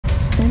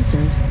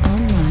Sensors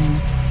online.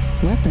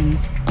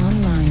 Weapons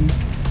online.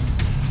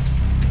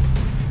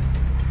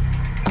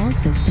 All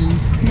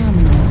systems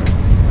nominal.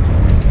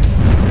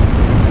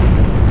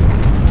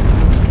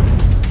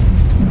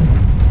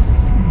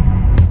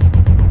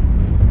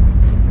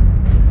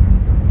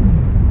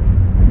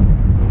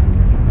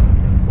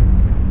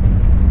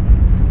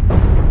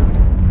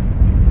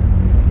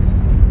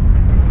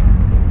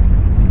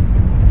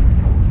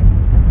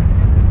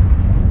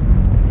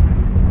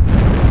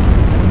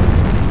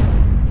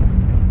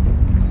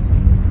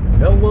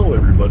 Hello,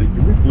 everybody.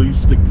 Can we please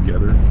stick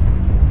together?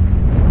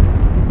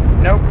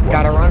 Nope,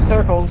 gotta run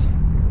circles.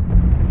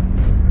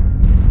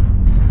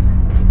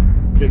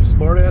 Okay,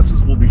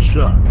 smartasses will be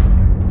shot.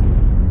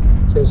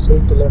 So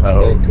swing to left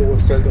leg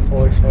towards Delta 5,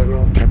 high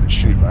ground. Can't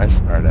shoot my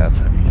smart ass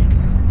at me.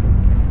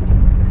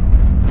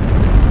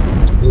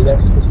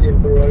 Left is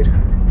in the right.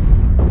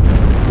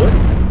 What?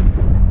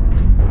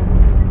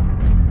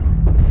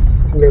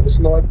 We have a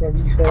sniper on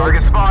E5.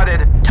 Target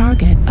spotted.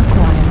 Target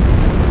acquired.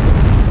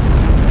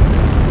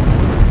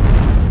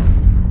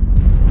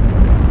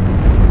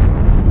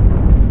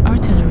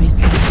 Artillery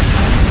strike.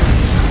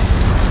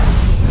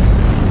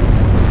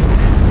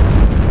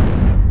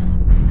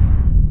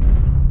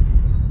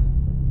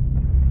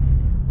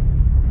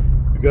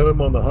 We got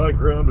him on the high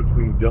ground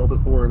between Delta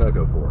 4 and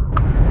Echo 4.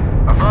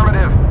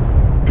 Affirmative.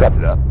 Dropped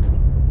it up.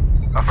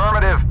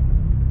 Affirmative.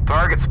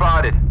 Target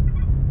spotted.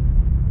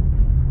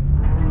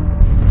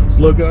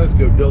 Slow guys,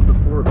 go Delta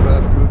 4,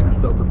 fast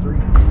movers, Delta 3.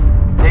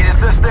 Need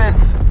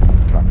assistance.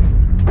 Copy.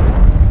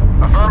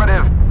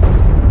 Affirmative.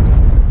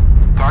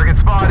 Target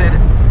spotted.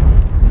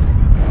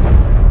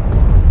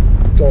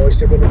 Guys,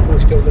 they're going to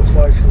push Delta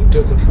 5 from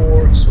Delta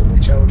 4, so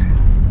watch out.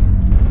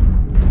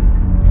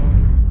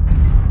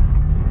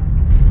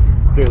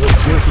 Okay, let's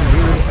go from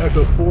here to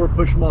Echo 4,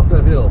 push them off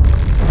that hill.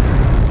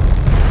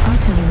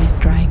 Artillery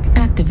strike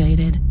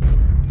activated.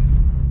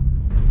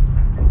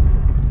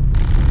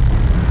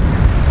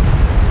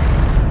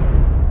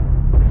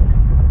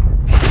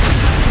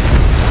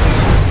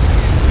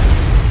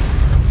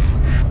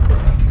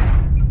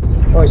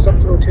 Alright, stop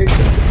the rotation.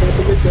 Go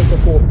to mid Delta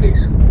 4,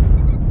 please.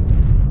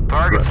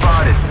 Target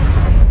spotted.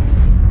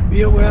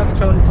 Be aware of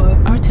Charlie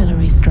 5.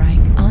 Artillery strike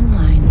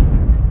online.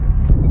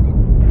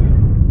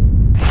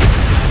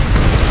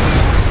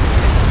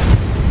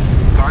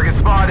 Target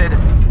spotted.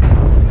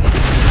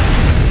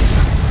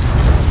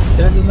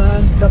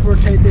 Gentlemen, stop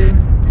rotating.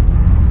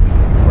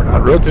 We're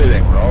not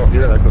rotating. We're all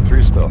here at Echo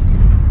 3 still.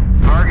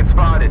 Target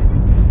spotted.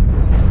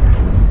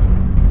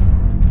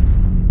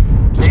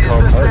 Need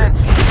call target. assistance.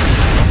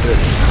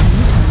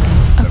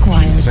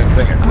 Acquired. Same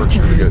thing, it works pretty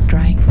Artillery good.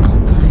 strike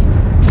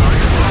online.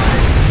 Target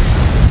spotted.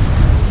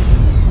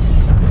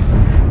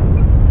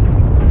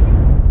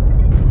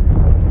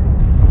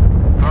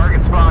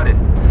 Target spotted.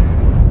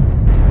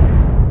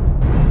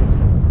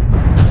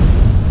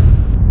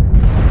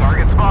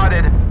 Target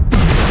spotted.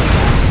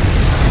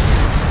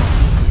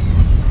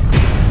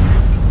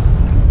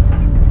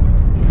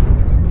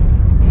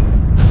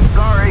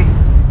 Sorry.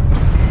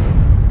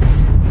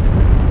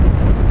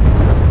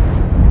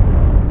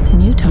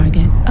 New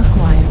target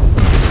acquired.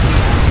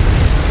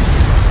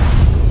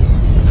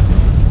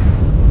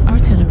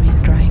 Artillery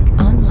strike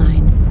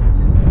online.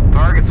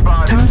 Target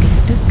spotted.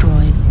 Target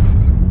destroyed.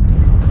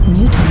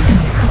 New target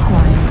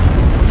acquired.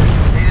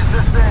 Need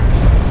assistance.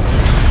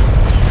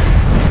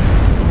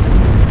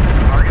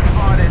 Target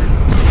spotted.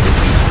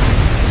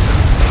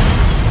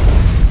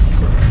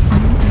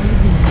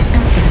 UAV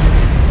activated.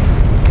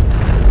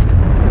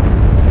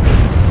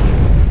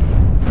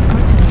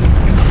 Artillery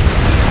strike.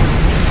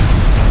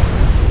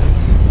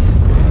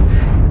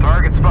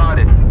 Target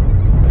spotted.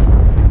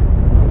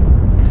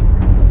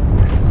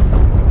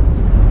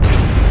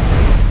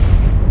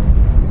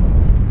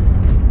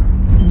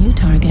 New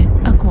target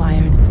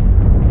acquired.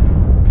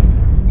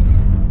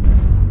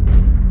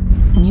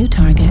 New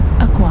target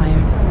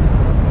acquired.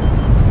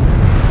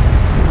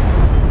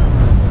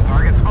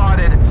 Target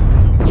spotted.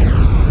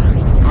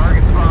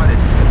 Target spotted.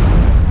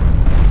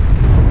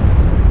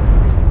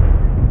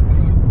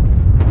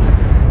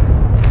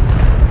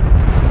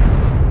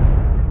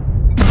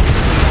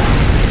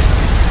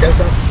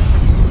 Delta.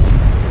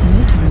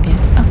 New target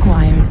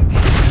acquired.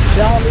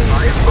 Charlie.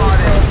 Target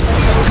spotted.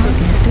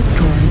 Target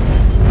destroyed.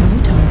 New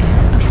target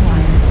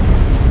acquired.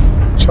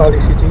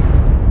 Charlie City.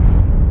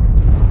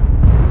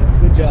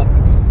 Good job.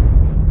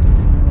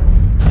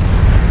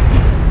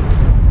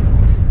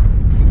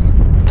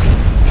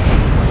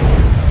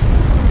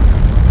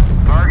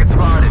 Target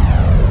spotted.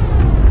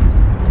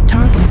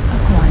 Target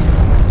acquired.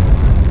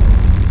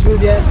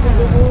 Julia,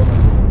 single move.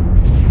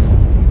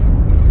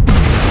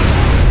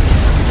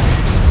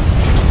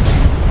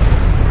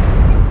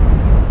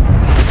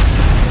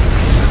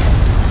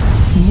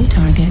 New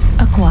target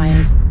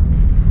acquired.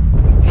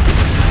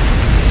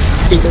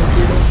 Kilo,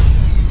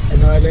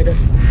 Annihilator.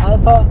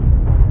 Alpha.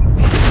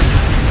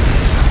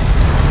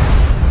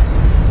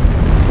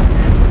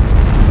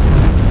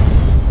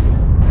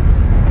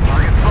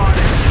 Target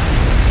spotted.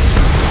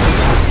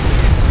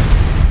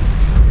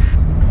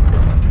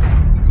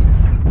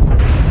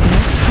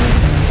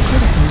 Left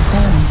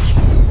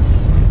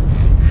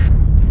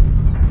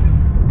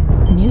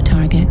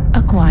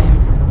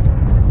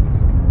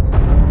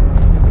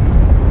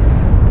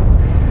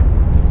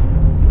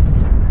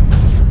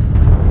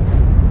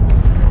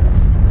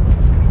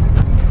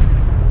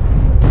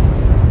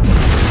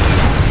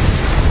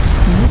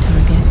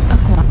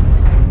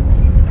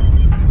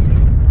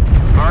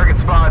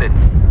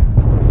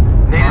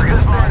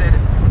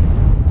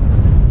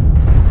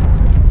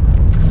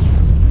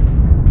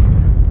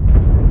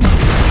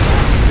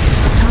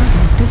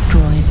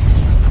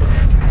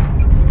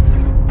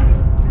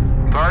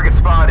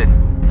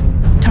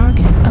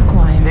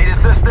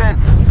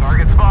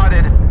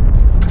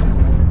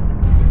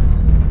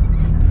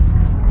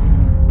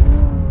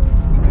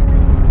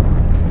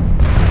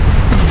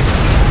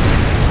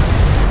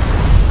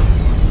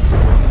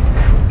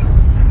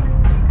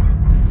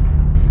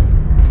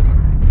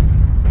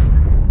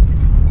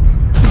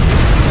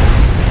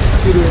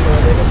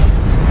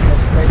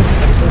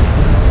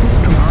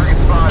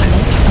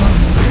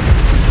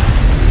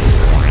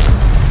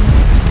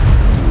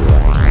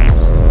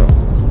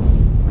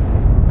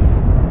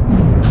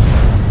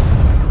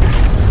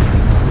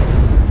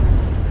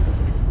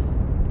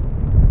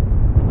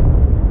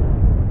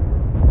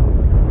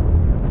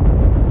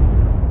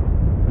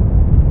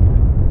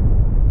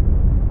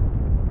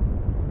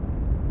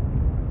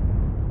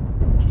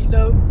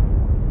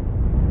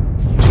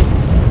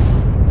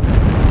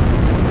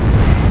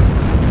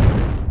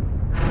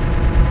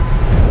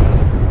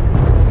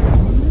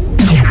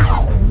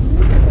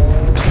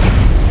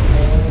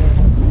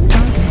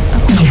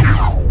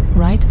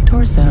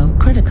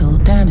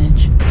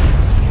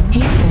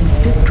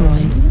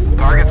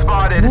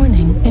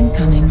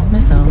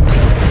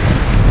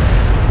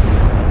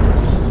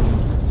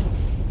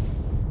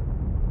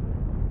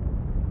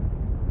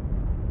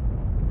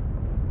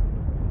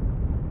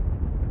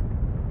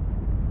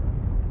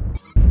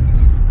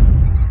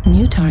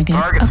target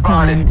Target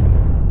spotted. acquired.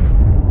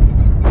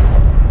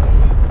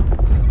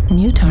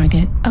 New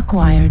target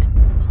acquired.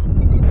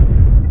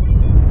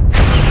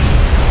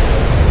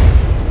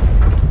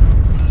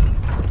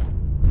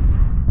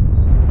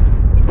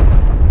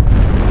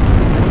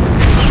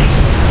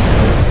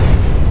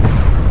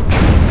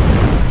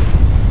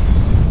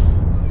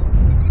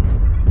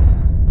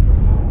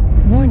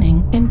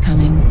 Warning,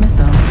 incoming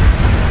missile.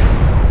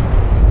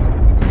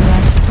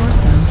 Right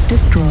torso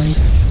destroyed.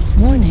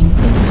 Warning,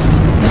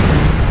 incoming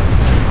missile.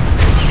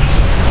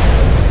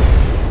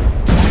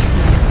 Right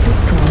leg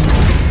destroyed.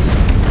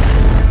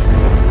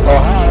 Oh,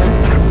 hi.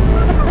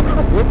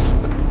 Whoops.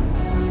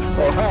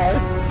 Oh, hi.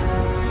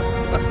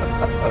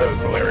 That was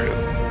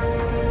hilarious.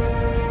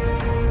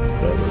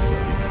 That was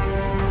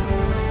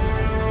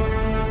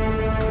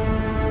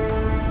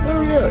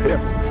Oh, yeah,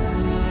 yeah.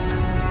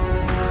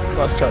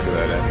 Lost track of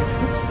that,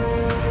 Andy.